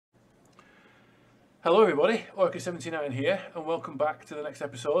Hello everybody, FM22 here, and welcome back to the next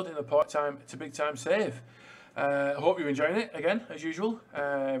episode in the part-time to big-time save. I hope you're enjoying it again, as usual.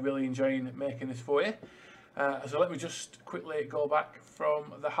 Really enjoying making this for you. So let me just quickly go back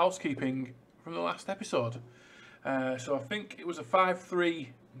from the housekeeping from the last episode. So I think it was a 5-3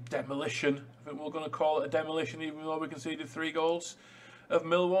 demolition. I think we're going to call it a demolition, even though we conceded 3 goals of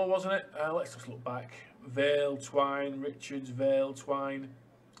Millwall, wasn't it? Let's just look back. Vale, Twine, Richards, Vale, Twine.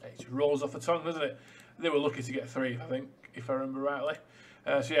 It just rolls off the tongue, doesn't it? They were lucky to get 3, I think, if I remember rightly.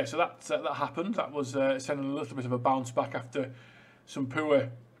 So that happened. That was sending a little bit of a bounce back after some poor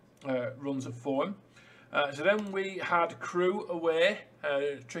runs of form. So then we had Crewe away,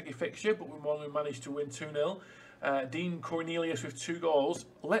 tricky fixture, but we managed to win 2-0. Dean Cornelius with 2 goals.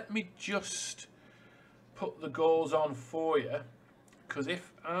 Let me just put the goals on for you, because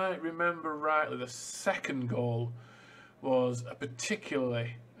if I remember rightly, the second goal was a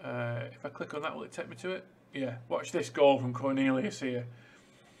particularly... if I click on that, will it take me to it? Yeah, watch this goal from Cornelius here.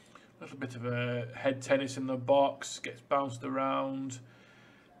 A little bit of a head tennis in the box, gets bounced around,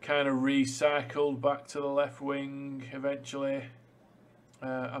 kind of recycled back to the left wing eventually.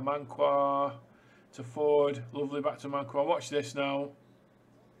 Amankwa to Ford, lovely back to Amankwa. Watch this now.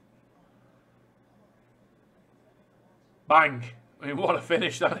 Bang! I mean, what a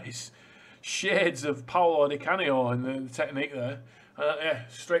finish that is. Shades of Paolo Di Canio in the technique there. Yeah,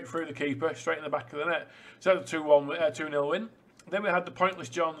 straight through the keeper, straight in the back of the net. So that's a 2-0 win. Then we had the Pointless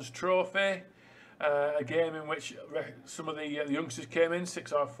Johns Trophy, a game in which some of the youngsters came in,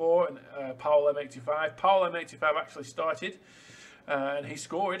 6R4 and Paul M85. Paul M85 actually started, and he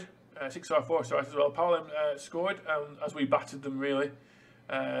scored. 6R4 started as well. Paul M scored, as we battered them really.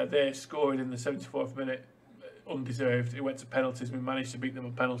 They scored in the 74th minute, undeserved. It went to penalties. We managed to beat them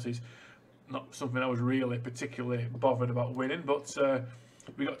on penalties. Not something I was really particularly bothered about winning, but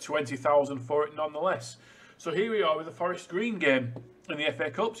we got 20,000 for it nonetheless. So here we are with the Forest Green game in the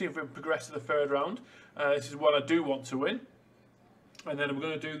FA Cup, see if we progress to the 3rd round. This is one I do want to win. And then we're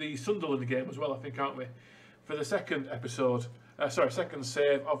going to do the Sunderland game as well, I think, aren't we? For the second episode, second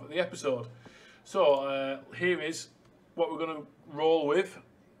save of the episode. So here is what we're going to roll with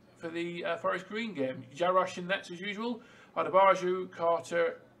for the Forest Green game. Jarash in nets as usual. Adabaju,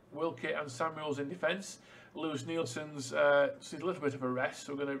 Carter, Wilkie and Samuels in defence. Lewis Nielsen's sees a little bit of a rest,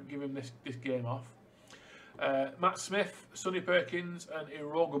 so we're going to give him this game off. Matt Smith, Sonny Perkins and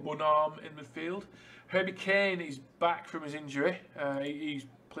Iroga Bunam in midfield. Herbie Kane is back from his injury. He's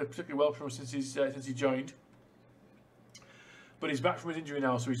played particularly well for him since he joined. But he's back from his injury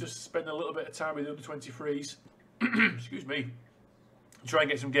now, so he's just spending a little bit of time with the under-23s. Excuse me. Try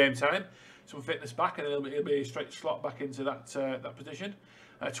and get some game time, some fitness back, and then he'll be a straight slot back into that position.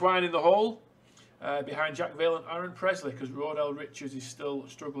 Twine in the hole, behind Jack Vale and Aaron Presley, because Rodell Richards is still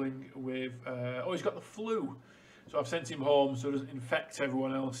struggling with... he's got the flu. So I've sent him home so it doesn't infect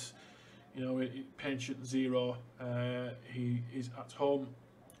everyone else. You know, patient 0. He is at home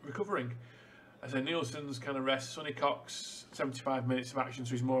recovering. As Nielsen's kind of rest. Sonny Cox, 75 minutes of action,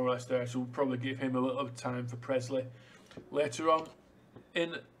 so he's more or less there. So we'll probably give him a little bit of time for Presley later on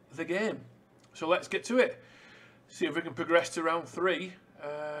in the game. So let's get to it. See if we can progress to round 3.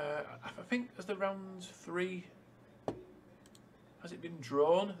 I think as the round 3, has it been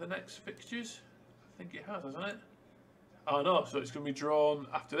drawn, the next fixtures? I think it has, hasn't it? Oh no, so it's going to be drawn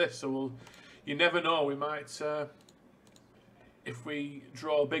after this, so you never know, we might, if we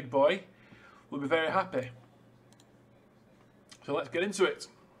draw a big boy, we'll be very happy. So let's get into it.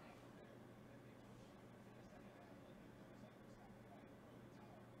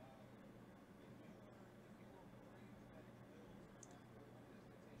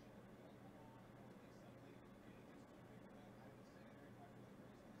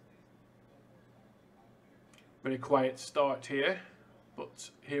 Very quiet start here,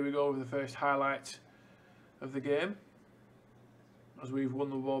 but here we go with the first highlight of the game as we've won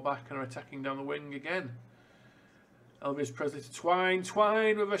the ball back and are attacking down the wing again. Elvis Presley to Twine.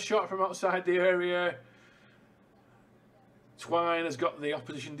 Twine with a shot from outside the area. Twine has got the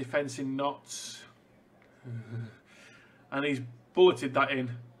opposition defence in knots and he's bulleted that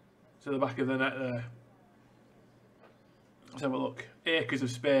in to the back of the net there. Let's have a look. Acres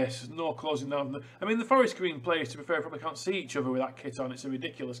of space, no closing down. I mean, the Forest Green players, to be fair, probably can't see each other with that kit on. It's a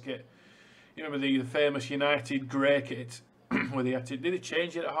ridiculous kit. You remember the famous United grey kit where they had to... Did they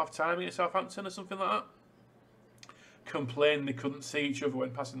change it at half-time against Southampton or something like that? Complained they couldn't see each other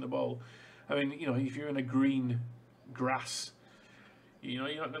when passing the ball. I mean, you know, if you're in a green grass, you know,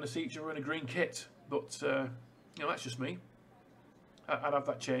 you're not going to see each other in a green kit. But, you know, that's just me. I'd have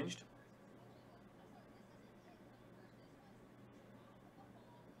that changed.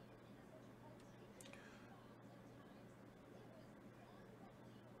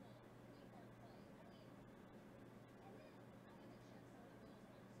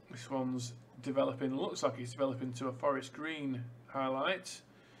 This one's developing, looks like it's developing to a forest green highlight.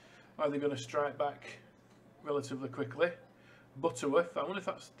 Are they going to strike back relatively quickly? Butterworth, I wonder if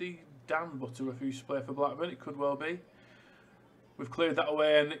that's the Dan Butterworth who used to play for Blackburn. It could well be. We've cleared that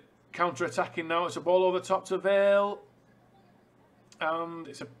away and counter-attacking now. It's a ball over the top to Vale. And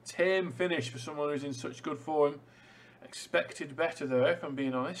it's a tame finish for someone who's in such good form. Expected better there, if I'm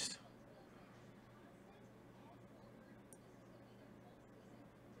being honest.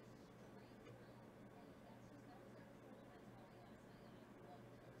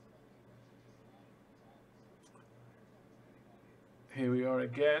 Here we are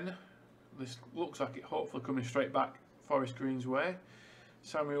again. This looks like it hopefully coming straight back Forest Green's way.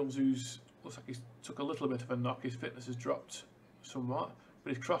 Samuels, who's looks like he's took a little bit of a knock. His fitness has dropped somewhat,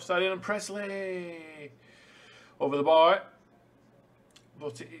 but he's crossed that in, and Presley over the bar.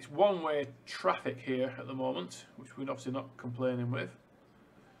 But it's one-way traffic here at the moment, which we're obviously not complaining with.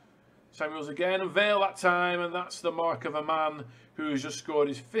 Samuels again, and Vale that time, and that's the mark of a man who has just scored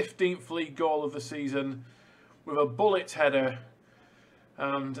his 15th league goal of the season with a bullet header.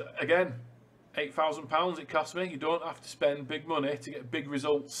 And again, £8,000 it cost me. You don't have to spend big money to get big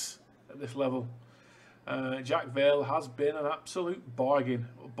results at this level. Jack Vale has been an absolute bargain.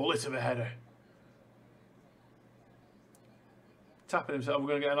 A bullet of a header. Tapping himself. We're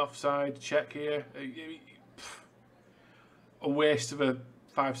going to get an offside check here. A waste of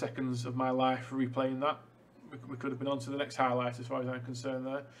 5 seconds of my life for replaying that. We could have been on to the next highlight as far as I'm concerned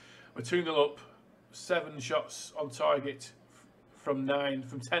there. We're 2-0 up. 7 shots on target from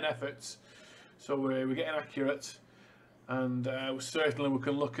 10 efforts. So we're getting accurate, and certainly we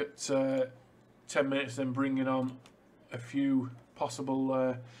can look at 10 minutes then bringing on a few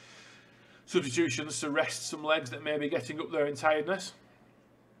possible substitutions to rest some legs that may be getting up there in tiredness.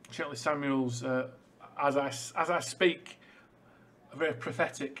 Certainly Samuels, as I speak, very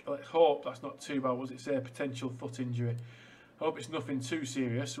prophetic. Let's hope that's not too bad. Was it say a potential foot injury? I hope it's nothing too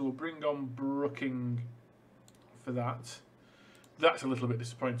serious. So we'll bring on Brooking for that. That's a little bit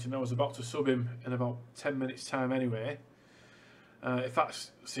disappointing. I was about to sub him in about 10 minutes time anyway. If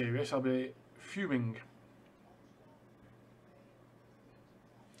that's serious, I'll be fuming.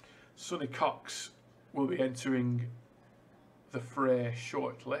 Sonny Cox will be entering the fray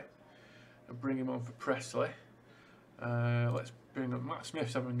shortly. I'll bring him on for Presley. Let's bring up Matt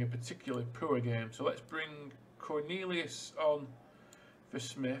Smith's having a particularly poor game, so let's bring Cornelius on for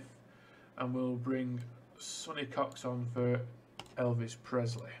Smith, and we'll bring Sonny Cox on for Elvis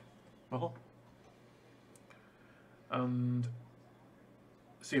Presley. And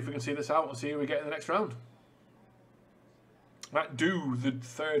see if we can see this out and see who we get in the next round. Might do the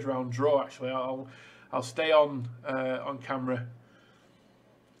 3rd round draw actually. I'll stay on camera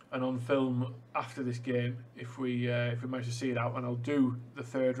and on film after this game if we manage to see it out, and I'll do the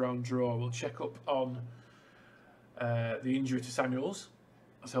 3rd round draw. We'll check up on the injury to Samuels.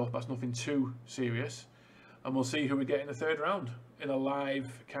 I hope that's nothing too serious. And we'll see who we get in the 3rd round in a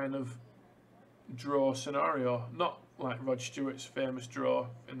live kind of draw scenario. Not like Rod Stewart's famous draw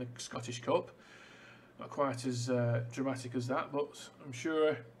in the Scottish Cup. Not quite as dramatic as that, but I'm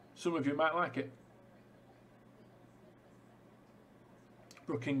sure some of you might like it.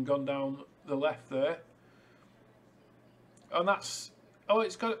 Brooking gone down the left there. And that's... Oh,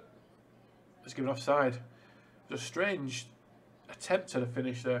 it's given offside. There's a strange attempt at a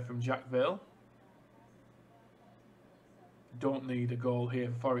finish there from Jack Vale. Don't need a goal here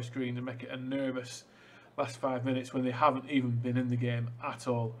for Forest Green to make it a nervous last 5 minutes when they haven't even been in the game at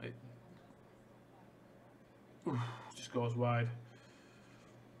all. It just goes wide.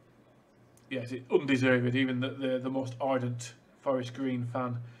 Yes, it's undeserved. Even the most ardent Forest Green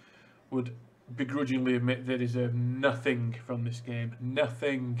fan would begrudgingly admit they deserve nothing from this game.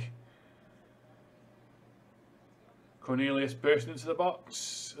 Nothing. Cornelius bursting into the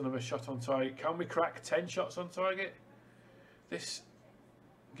box. Another shot on target. Can we crack 10 shots on target this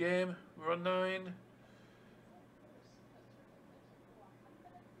game? We're on 9.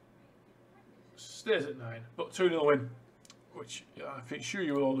 Stays at 9, but 2-0 win, which I think sure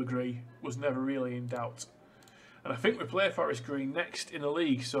you will all agree was never really in doubt. And I think we play Forest Green next in the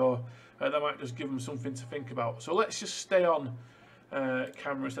league, so that might just give them something to think about. So let's just stay on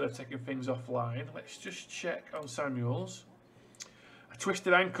camera instead of taking things offline. Let's just check on Samuels. A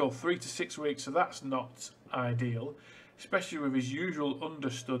twisted ankle, 3 to 6 weeks, so that's not ideal, especially with his usual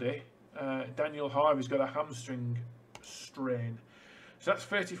understudy. Daniel Harvey's got a hamstring strain. So that's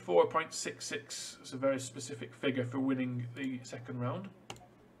 34.66. It's a very specific figure for winning the 2nd round.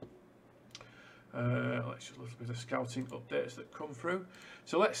 Let's just look at the scouting updates that come through.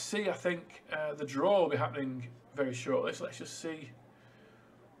 So let's see, I think the draw will be happening very shortly. So let's just see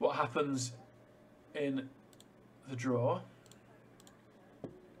what happens in the draw. I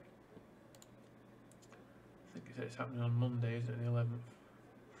think it's happening on Monday, isn't it, the 11th?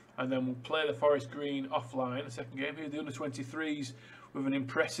 And then we'll play the Forest Green offline, the second game here. The under-23s with an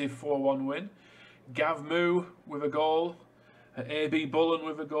impressive 4-1 win. Gav Moo with a goal. AB Bullen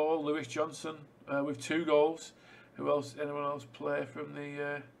with a goal. Lewis Johnson with 2 goals. Who else? Anyone else play from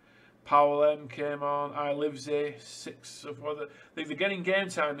the... Powell M came on. I Livesey, 6 of other. They're getting game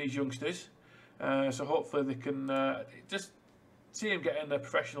time, these youngsters. So hopefully they can just see him getting a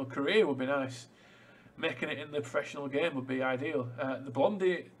professional career would be nice. Making it in the professional game would be ideal. The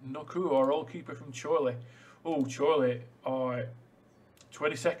Blondie Noku, our old keeper from Chorley. Oh, Chorley are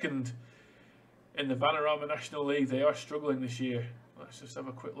 22nd in the Vanarama National League. They are struggling this year. Let's just have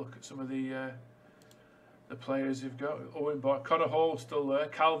a quick look at some of the players who've got. Owen Bar, Connor Hall still there.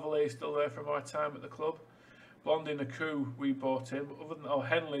 Calverley still there from our time at the club. Blondie Naku we bought in. Other than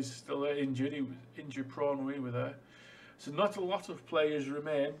Henley's still there, injured. He was injury prone. We were there. So not a lot of players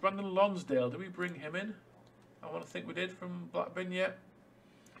remain. Brandon Lonsdale, did we bring him in? I want to think we did from Blackburn yet.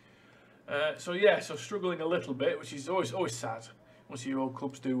 So yeah, so struggling a little bit, which is always sad once your old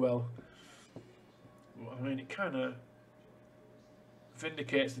clubs do well. I mean, it kind of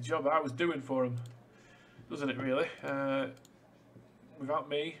vindicates the job I was doing for them, doesn't it really? Without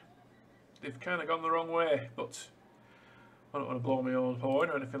me, they've kind of gone the wrong way, but I don't want to blow my own horn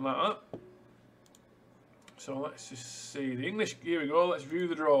or anything like that. So let's just see the English. Here we go. Let's view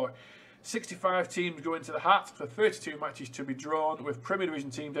the draw. 65 teams go into the hat for 32 matches to be drawn, with Premier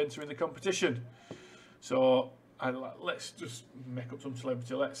Division teams entering the competition. So let's just make up some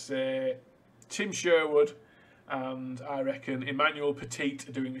celebrity. Let's say Tim Sherwood and I reckon Emmanuel Petit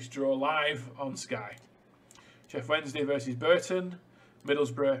are doing this draw live on Sky. Sheff Wednesday versus Burton,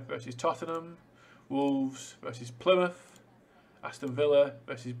 Middlesbrough versus Tottenham, Wolves versus Plymouth, Aston Villa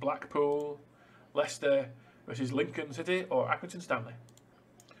versus Blackpool, Leicester versus Lincoln City or Accrington Stanley,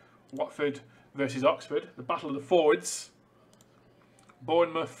 Watford versus Oxford, the battle of the forwards,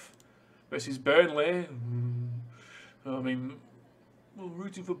 Bournemouth versus Burnley. I mean, we're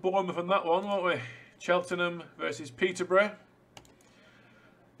rooting for Bournemouth on that one, won't we? Cheltenham versus Peterborough,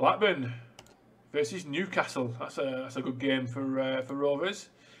 Blackburn versus Newcastle. That's a good game for Rovers.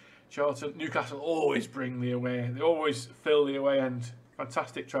 Newcastle always bring the away. They always fill the away end.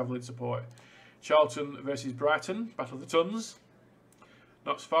 Fantastic travelling support. Charlton versus Brighton, battle of the Tons.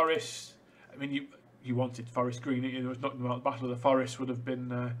 Notts Forest. I mean, you wanted Forest Green. There was not about the battle of the Forest would have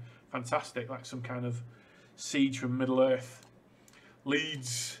been fantastic, like some kind of siege from Middle Earth.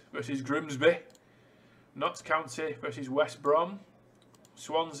 Leeds versus Grimsby. Notts County versus West Brom.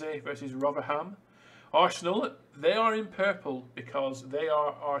 Swansea versus Rotherham. Arsenal, they are in purple because they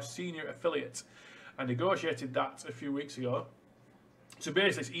are our senior affiliate. I negotiated that a few weeks ago. So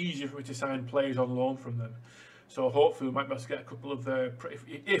basically it's easier for me to sign players on loan from them. So hopefully we might be able to get a couple of,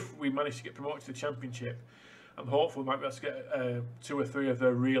 if we manage to get promoted to the Championship, I'm hopeful we might be able to get 2 or 3 of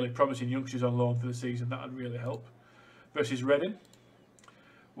their really promising youngsters on loan for the season. That would really help. Versus Reading.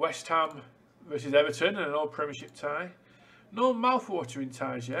 West Ham versus Everton in an old Premiership tie. No mouth-watering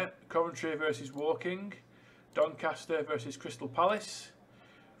ties yet. Coventry versus Woking. Doncaster versus Crystal Palace.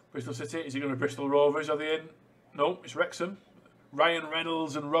 Bristol City, is it going to be Bristol Rovers? Are they in? No, it's Wrexham. Ryan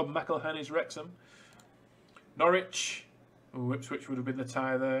Reynolds and Rob McElhenney's Wrexham. Norwich, Ipswich would have been the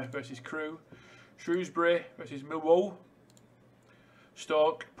tie there, versus Crewe. Shrewsbury versus Millwall.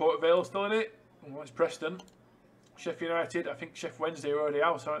 Stoke, Port Vale still in it. Oh, it's Preston. Sheffield United, I think Sheff Wednesday are already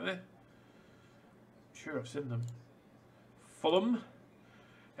out, aren't they? I'm sure I've seen them. Fulham.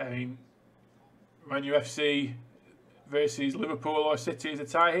 I mean, Man U FC versus Liverpool or City is a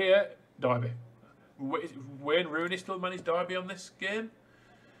tie here. Derby. Wayne Rooney still managed Derby on this game.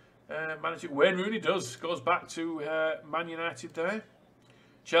 Wayne Rooney does. Goes back to Man United there.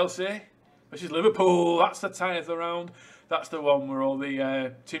 Chelsea versus Liverpool. That's the tie of the round. That's the one where all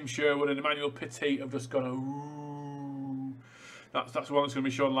the Tim Sherwood and Emmanuel Petit have just gone, ooh. That's the one that's going to be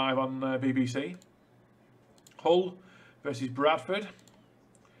shown live on BBC. Hull versus Bradford.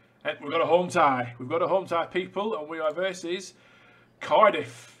 And we've got a home tie. We've got a home tie, people, and we are versus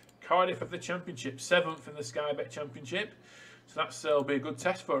Cardiff. Cardiff of the Championship, 7th in the Sky Bet Championship. So that'll be a good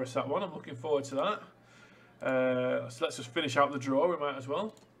test for us, that one. I'm looking forward to that. So let's just finish out the draw. We might as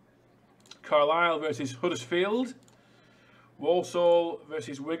well. Carlisle versus Huddersfield. Walsall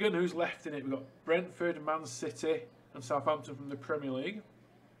versus Wigan. Who's left in it? We've got Brentford, Man City and Southampton from the Premier League.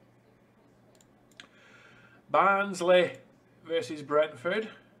 Barnsley versus Brentford.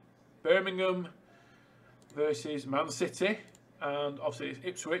 Birmingham versus Man City. And obviously it's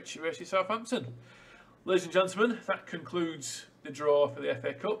Ipswich versus Southampton. Ladies and gentlemen, that concludes the draw for the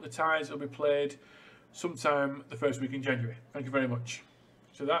FA Cup. The ties will be played sometime the first week in January. Thank you very much.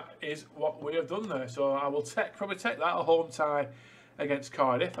 So that is what we have done there. So I will probably take that, a home tie against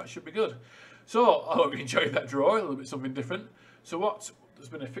Cardiff. That should be good. So I hope you enjoyed that draw, a little bit something different. So there's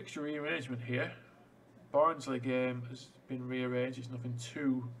been a fixture rearrangement here. Barnsley game has been rearranged. It's nothing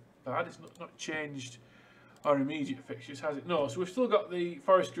too bad. It's not changed our immediate fixtures, has it? No. So we've still got the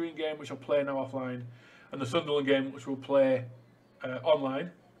Forest Green game, which I'll play now offline, and the Sunderland game, which we'll play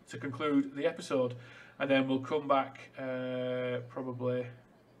online to conclude the episode. And then we'll come back probably.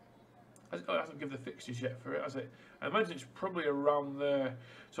 It hasn't given the fixtures yet for it, has it? I imagine it's probably around there.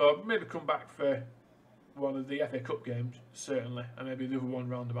 So I'll maybe come back for one of the FA Cup games, certainly, and maybe the other one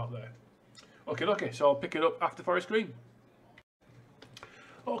round about there. Okay, so I'll pick it up after Forest Green.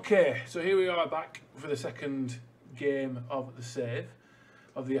 Okay, so here we are back for the second game of the save,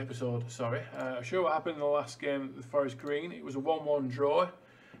 of the episode, sorry. I'll show you what happened in the last game with Forest Green. It was a 1-1 draw.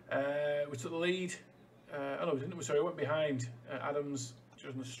 We took the lead. We didn't. Sorry, we went behind. Adams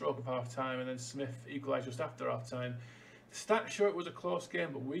just on the stroke of half time, and then Smith equalised just after half time. The stats show it was a close game,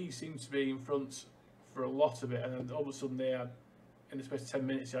 but we seemed to be in front for a lot of it, and then all of a sudden they had, in the space of 10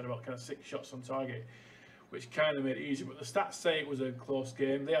 minutes, they had about kind of 6 shots on target, which kind of made it easy. But the stats say it was a close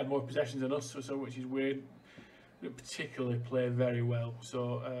game. They had more possessions than us, so which is weird. They didn't particularly play very well,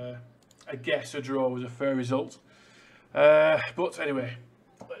 so I guess a draw was a fair result. But anyway,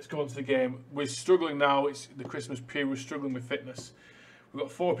 let's go on to the game. We're struggling now. It's the Christmas period. We're struggling with fitness. We've got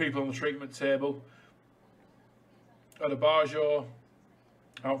 4 people on the treatment table. Adebayo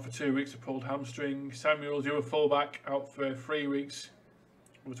out for 2 weeks, a pulled hamstring. Samuel, the other fullback, out for 3 weeks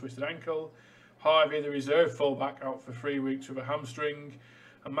with a twisted ankle. Harvey, the reserve fullback, out for 3 weeks with a hamstring.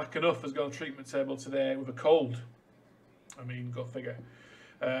 And McAnuff has gone on the treatment table today with a cold. I mean, go figure.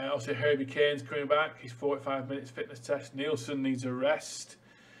 Also, Herbie Kane's coming back. He's 45 minutes fitness test. Nielsen needs a rest.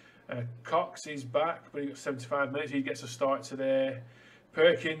 Cox is back, but he got 75 minutes. He gets a start today.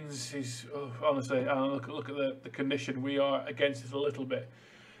 Perkins is honestly, look at the condition. We are against it a little bit,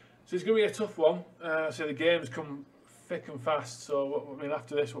 so it's going to be a tough one. So the games come thick and fast. So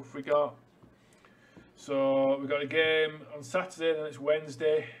after this, what have we got? So we've got a game on Saturday, then it's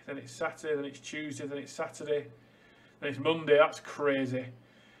Wednesday, then it's Saturday, then it's Tuesday, then it's Saturday, then it's Monday. That's crazy.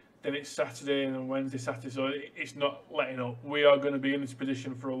 Then it's Saturday and then Wednesday, Saturday. So it's not letting up. We are going to be in this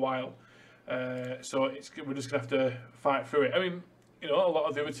position for a while. So we're just going to have to fight through it. I mean, a lot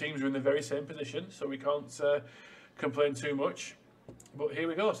of the other teams are in the very same position, so we can't complain too much. But here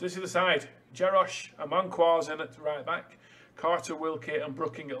we go. So this is the side. Jarosh Amankwaz in at right back. Carter, Wilkie and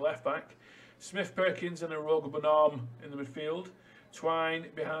Brooking at left back. Smith, Perkins and Aroga Bonham in the midfield. Twine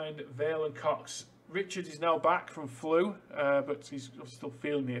behind Vale and Cox. Richards is now back from flu, but he's still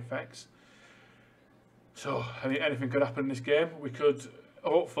feeling the effects. So anything could happen in this game. We could,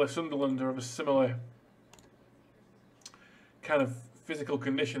 hopefully Sunderland are of a similar kind of physical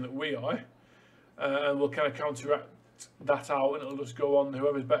condition that we are, and we'll kind of counteract that out, and it'll just go on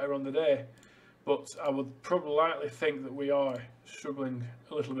whoever's better on the day. But I would probably likely think that we are struggling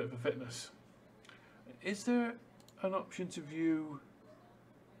a little bit for fitness. Is there an option to view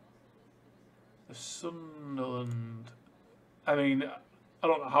the Sunderland? I mean, I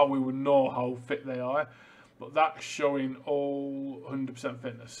don't know how we would know how fit they are, but that's showing all 100%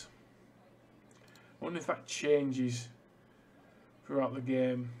 fitness. I wonder if that changes throughout the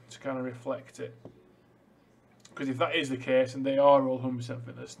game to kind of reflect it. Because if that is the case and they are all 100%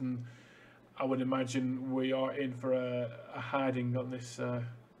 fitness, then I would imagine we are in for a hiding on this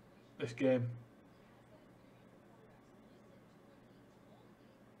this game.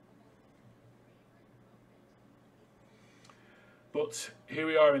 But here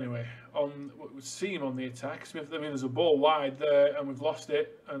we are anyway, on what would seem on the attack. Smith, there's a ball wide there and we've lost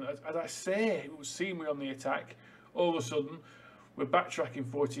it. And as I say, it would seem we're on the attack. All of a sudden, we're backtracking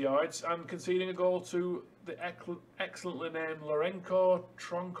 40 yards and conceding a goal to the excellently named Lorenco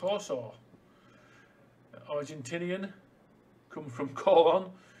Troncoso. Argentinian, come from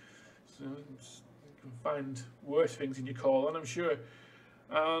Colon. So you can find worse things in your Colon, I'm sure.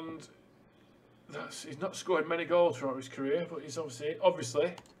 And he's not scored many goals throughout his career, but he's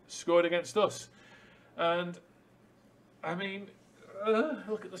obviously scored against us. And I mean,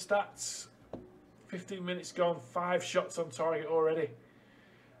 look at the stats. 15 minutes gone, 5 shots on target already.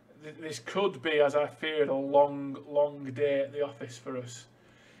 This could be, as I feared, a long, long day at the office for us.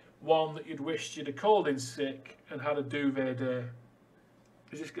 One that you'd wished you'd have called in sick and had a duvet day.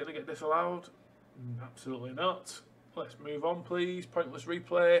 Is this going to get disallowed? Absolutely not. Let's move on, please. Pointless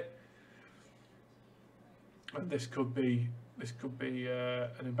replay. And this could be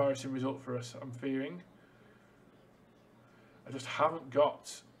an embarrassing result for us, I'm fearing. I just haven't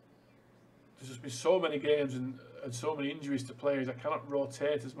got. There's just been so many games and so many injuries to players. I cannot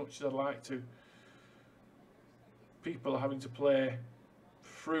rotate as much as I'd like to. People are having to play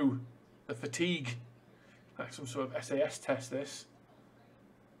through the fatigue, like some sort of SAS test. This.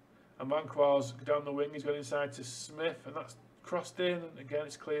 And Manquar's down the wing. He's gone inside to Smith, and that's crossed in. And again,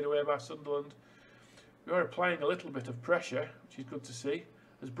 it's cleared away by Sunderland. We are applying a little bit of pressure, which is good to see.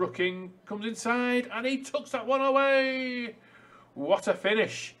 As Brooking comes inside, and he tucks that one away. What a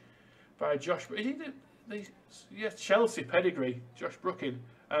finish by Josh. Is he yes, Chelsea pedigree, Josh Brooking.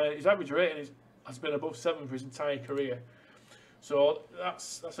 His average rating has been above 7 for his entire career. So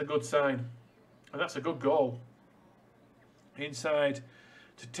that's a good sign. And that's a good goal. Inside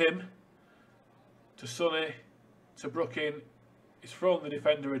to Tim, to Sonny, to Brooking. He's thrown the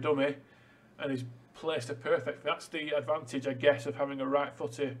defender a dummy, and he's placed it perfect. That's the advantage, I guess, of having a right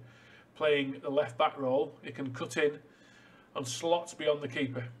footer playing the left back role. He can cut in and slots beyond the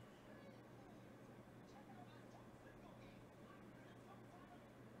keeper.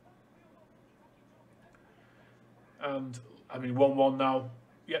 And I mean, 1-1 now.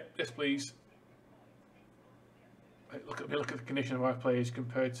 Yep, yes please. Look at the condition of our players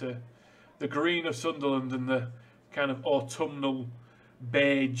compared to the green of Sunderland and the kind of autumnal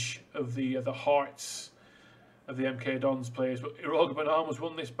beige of the Hearts of the MK Dons players. But Iroga Benrahma's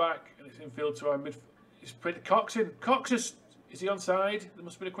won this back, and it's infield to our midfield. It's pretty Cox in. Cox is he onside? There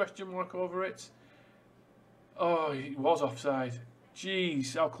must have been a question mark over it. Oh, he was offside.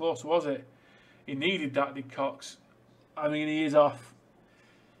 Jeez, how close was it? He needed that, did Cox? I mean, he is off.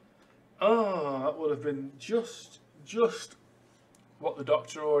 Oh, that would have been just what the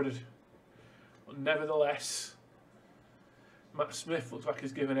doctor ordered. But nevertheless, Matt Smith looks like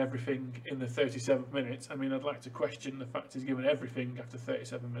he's given everything in the 37th minute. I mean, I'd like to question the fact he's given everything after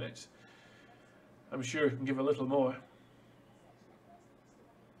 37 minutes. I'm sure he can give a little more.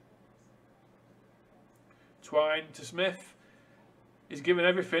 Twine to Smith. He's given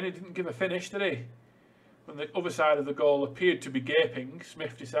everything. He didn't give a finish, did he? When the other side of the goal appeared to be gaping,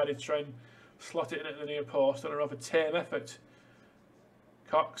 Smith decided to try and slot it in at the near post on a rather tame effort.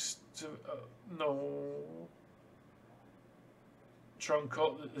 Cox to no.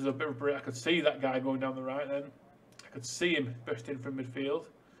 Tronco, there's a bit of a break. I could see that guy going down the right then. I could see him burst in from midfield.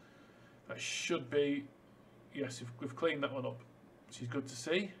 That should be, yes, we've cleaned that one up, which is good to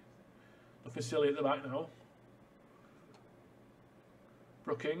see. Nothing silly at the back now.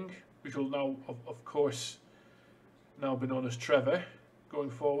 Brooking, which will now, of course, now be known as Trevor, going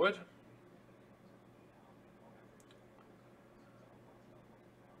forward.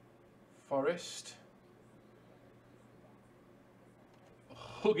 Forrest.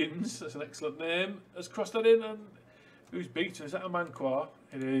 Huggins, that's an excellent name, has crossed that in, and who's beaten? Is that a Manquar?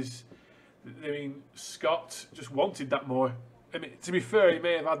 It is. I mean, Scott just wanted that more. I mean, to be fair, he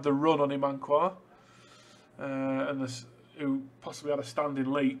may have had the run on Manquar, and this, who possibly had a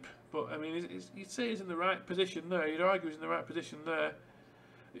standing leap. But I mean, you'd say he's in the right position there. You'd argue he's in the right position there.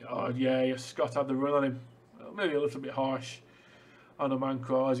 Oh yeah, Scott had the run on him. Maybe a little bit harsh on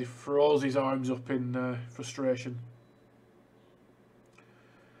Manquar as he throws his arms up in frustration.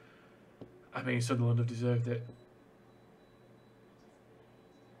 I mean, Sunderland have deserved it.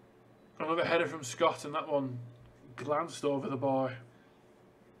 Another header from Scott, and that one glanced over the bar.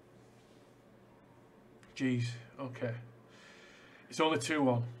 Jeez, okay. It's only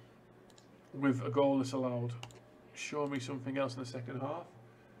 2-1 with a goal that's allowed. Show me something else in the second half.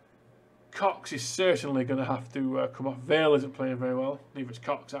 Cox is certainly going to have to come off. Vale isn't playing very well. Neither is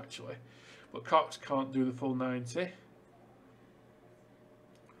Cox, actually. But Cox can't do the full 90.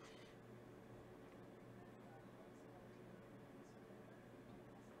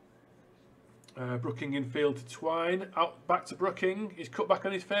 Brooking infield to Twine, out back to Brooking. He's cut back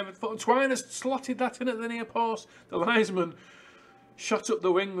on his favoured foot, and Twine has slotted that in at the near post. The linesman shot up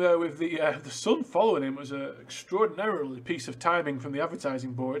the wing there with the sun following him. It was an extraordinary piece of timing from the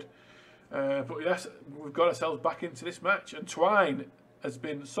advertising board. But yes, we've got ourselves back into this match, and Twine has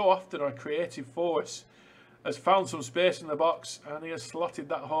been so often our creative force, has found some space in the box, and he has slotted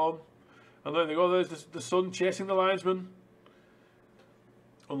that home. And there they go, there's the sun chasing the linesman.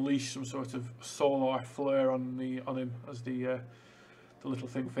 Unleash some sort of solar flare on him as the little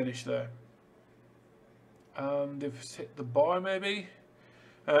thing finished there. And they've hit the bar maybe.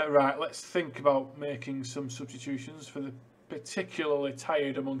 Right, let's think about making some substitutions for the particularly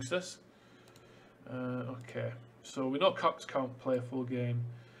tired amongst us. Okay, so we know Cox can't play a full game.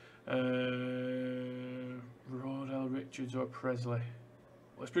 Rodell, Richards or Presley.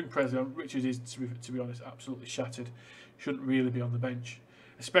 Let's bring Presley on. Richards is, to be honest, absolutely shattered. Shouldn't really be on the bench.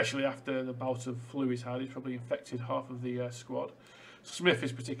 especially after the bout of flu he's had. He's probably infected half of the squad. Smith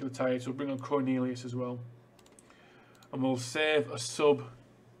is particularly tired, so we'll bring on Cornelius as well. And we'll save a sub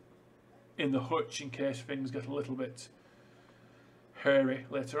in the hutch in case things get a little bit hairy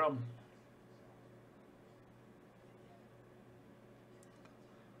later on.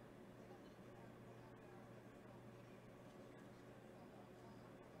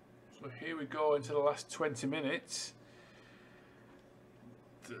 So here we go into the last 20 minutes.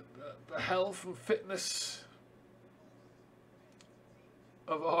 The health and fitness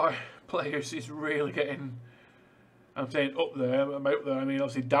of our players is really getting, I'm saying up there, I'm out there, I mean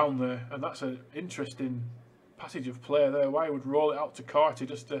obviously down there, and that's an interesting passage of play there. Why would roll it out to Carty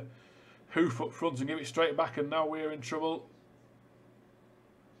just to hoof up front and give it straight back, and now we're in trouble.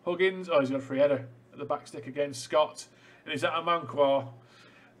 Huggins, oh, he's got a free header at the back stick again. Scott, and is that a Manquar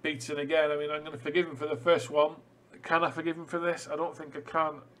beaten again? I mean, I'm going to forgive him for the first one. Can I forgive him for this? I don't think I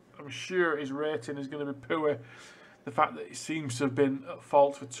can. I'm sure his rating is going to be poor. The fact that he seems to have been at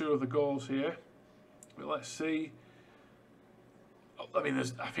fault for 2 of the goals here. But let's see. I mean,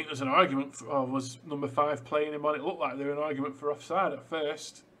 I think there's an argument for, was number 5 playing him on? It looked like there was an argument for offside at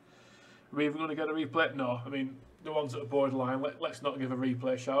first. Are we even going to get a replay? No, I mean, the ones that are borderline, let's not give a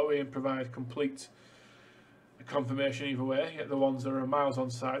replay, shall we, and provide complete confirmation either way. Yet the ones that are miles on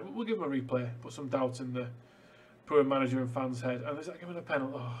side, we'll give them a replay, put some doubt in the poor manager and fans' head. And is that giving a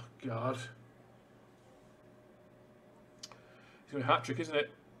penalty? Oh, God. It's going to be a hat-trick, isn't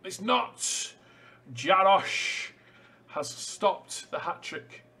it? It's not! Jarosz has stopped the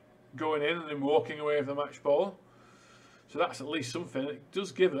hat-trick going in and then walking away with the match ball. So that's at least something. It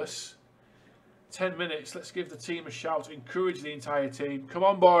does give us 10 minutes. Let's give the team a shout. Encourage the entire team. Come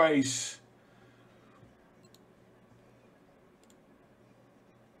on, boys.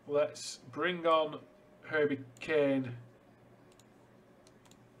 Let's bring on Herbie Kane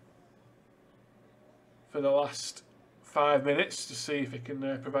for the last 5 minutes to see if he can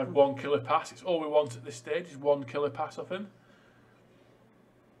provide 1 killer pass. It's all we want at this stage, is 1 killer pass off him.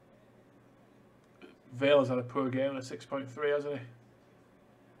 Vale has had a poor game, a 6.3, hasn't he?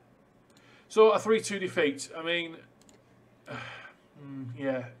 So a 3-2 defeat. I mean,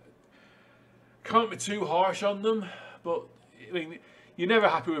 yeah, can't be too harsh on them, but I mean, you're never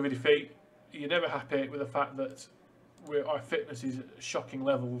happy with a defeat. You're never happy with the fact that our fitness is at shocking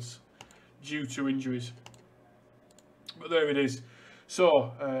levels due to injuries. But there it is.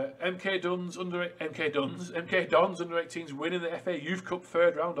 So MK Dons under 18s win in the FA Youth Cup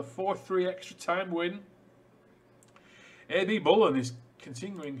third round, a 4-3 extra time win. AB Bullen is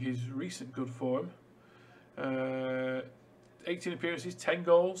continuing his recent good form. 18 appearances, 10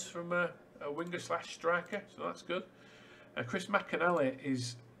 goals from a winger/striker, so that's good. Chris McAnally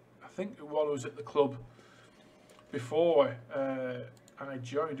is, I think, one who was at the club before I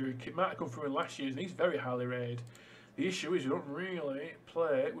joined. He might have come from last year, and he's very highly rated. The issue is we don't really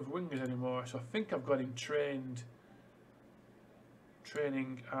play with wingers anymore, so I think I've got him training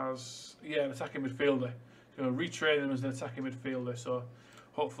as an attacking midfielder. So retrain him as an attacking midfielder, so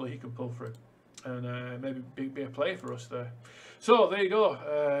hopefully he can pull through and maybe be a player for us there. So there you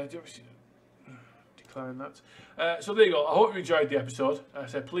go. Decline that. So there you go. I hope you enjoyed the episode.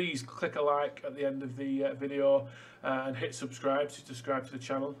 So please click a like at the end of the video and hit subscribe to the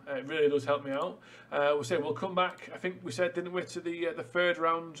channel. It really does help me out. We'll come back. I think we said, didn't we, to the third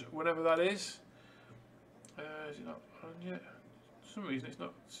round, whenever that is. Is it not on yet? For some reason it's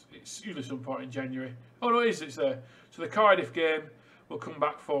not. It's usually some point in January. Oh no, it is. It's there. So the Cardiff game we'll come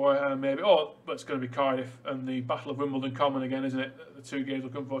back for maybe. Oh, but it's going to be Cardiff and the Battle of Wimbledon Common again, isn't it? The 2 games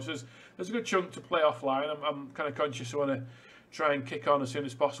we'll come for. So there's a good chunk to play offline. I'm kind of conscious I want to try and kick on as soon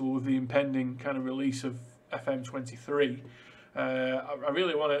as possible with the impending kind of release of FM23. I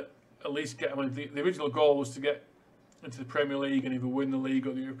really want to at least get. I mean, the original goal was to get into the Premier League and either win the league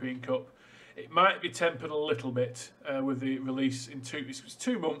or the European Cup. It might be tempered a little bit with the release in it's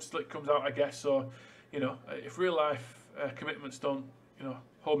 2 months that it comes out, I guess. So, you know, if real life commitments don't, you know,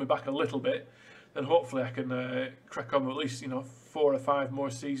 hold me back a little bit, then hopefully I can crack on with at least, you know, 4 or 5 more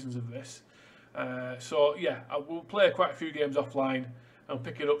seasons of this. So yeah, I will play quite a few games offline and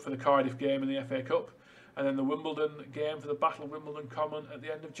pick it up for the Cardiff game in the FA Cup, and then the Wimbledon game for the Battle of Wimbledon Common at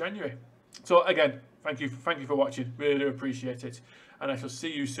the end of January. So again, thank you for watching. Really do appreciate it, and I shall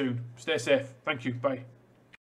see you soon. Stay safe. Thank you. Bye.